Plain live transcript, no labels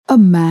A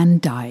man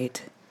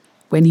died.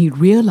 When he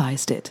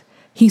realized it,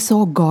 he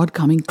saw God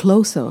coming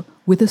closer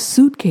with a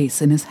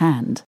suitcase in his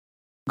hand.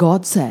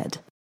 God said,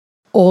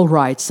 "All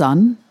right,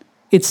 son,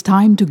 it's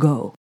time to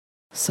go."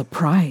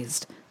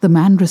 Surprised, the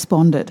man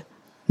responded,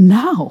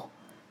 "Now?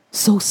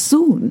 So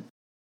soon?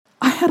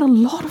 I had a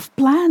lot of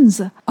plans."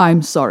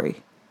 "I'm sorry,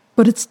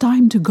 but it's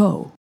time to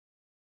go,"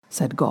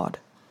 said God.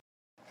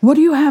 "What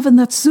do you have in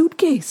that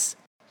suitcase?"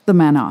 the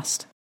man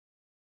asked.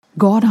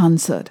 God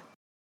answered,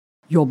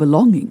 "Your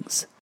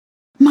belongings."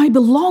 "My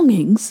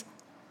belongings?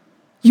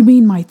 You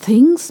mean my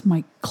things,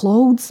 my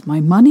clothes,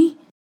 my money?"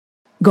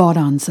 God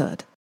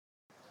answered,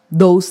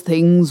 "Those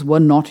things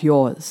were not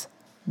yours.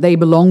 They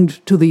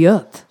belonged to the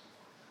earth."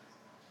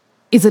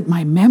 "Is it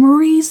my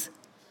memories?"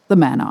 the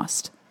man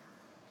asked.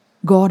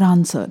 God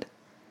answered,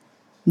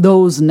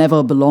 "Those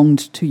never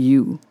belonged to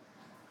you.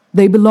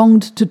 They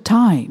belonged to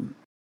time."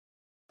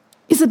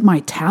 "Is it my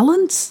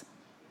talents?"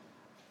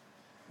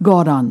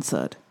 God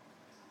answered,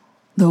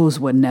 "Those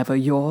were never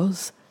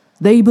yours.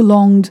 They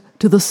belonged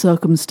to the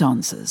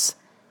circumstances."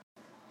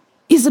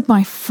 "Is it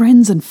my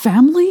friends and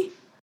family?"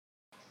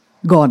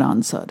 God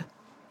answered,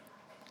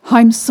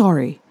 "I'm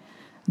sorry.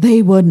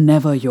 They were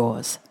never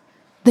yours.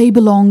 They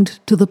belonged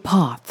to the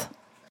path."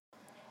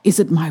 "Is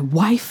it my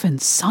wife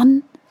and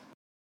son?"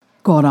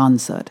 God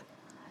answered,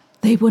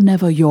 "They were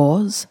never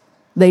yours.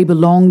 They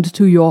belonged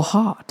to your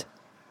heart."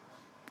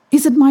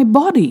 "Is it my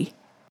body?"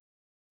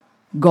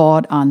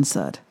 God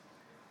answered,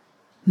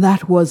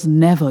 "That was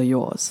never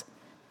yours.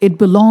 It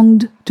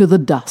belonged to the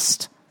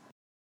dust."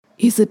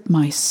 "Is it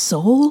my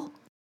soul?"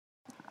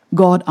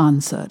 God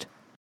answered,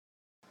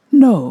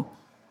 "No,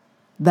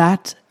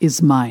 that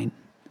is mine."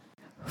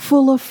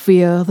 Full of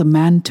fear, the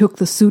man took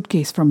the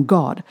suitcase from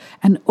God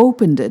and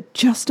opened it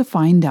just to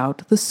find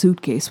out the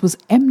suitcase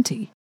was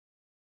empty.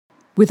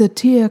 With a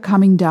tear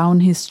coming down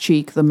his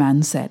cheek, the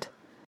man said,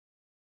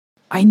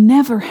 "I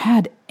never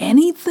had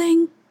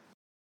anything?"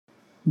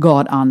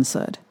 God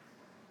answered,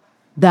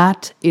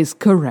 "That is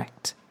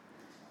correct.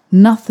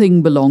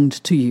 Nothing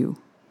belonged to you.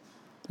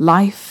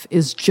 Life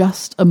is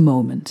just a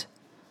moment.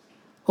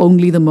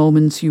 Only the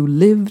moments you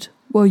lived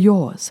were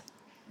yours,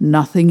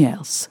 nothing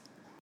else.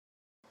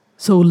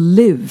 So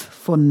live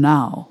for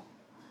now.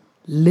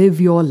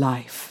 Live your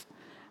life.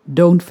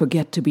 Don't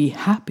forget to be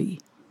happy.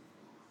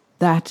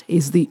 That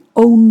is the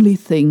only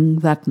thing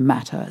that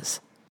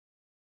matters."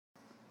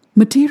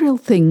 Material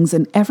things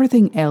and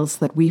everything else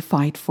that we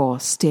fight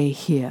for stay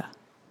here.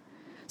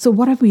 So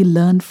what have we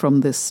learned from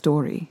this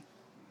story?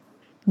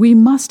 We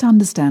must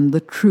understand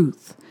the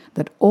truth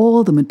that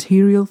all the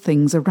material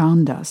things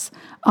around us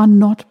are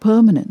not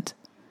permanent.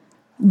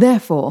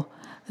 Therefore,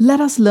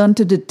 let us learn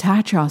to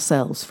detach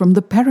ourselves from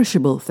the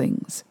perishable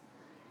things.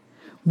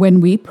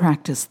 When we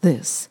practice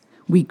this,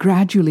 we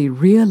gradually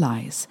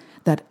realize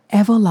that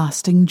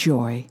everlasting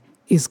joy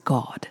is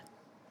God.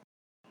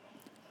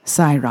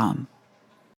 Sai Ram.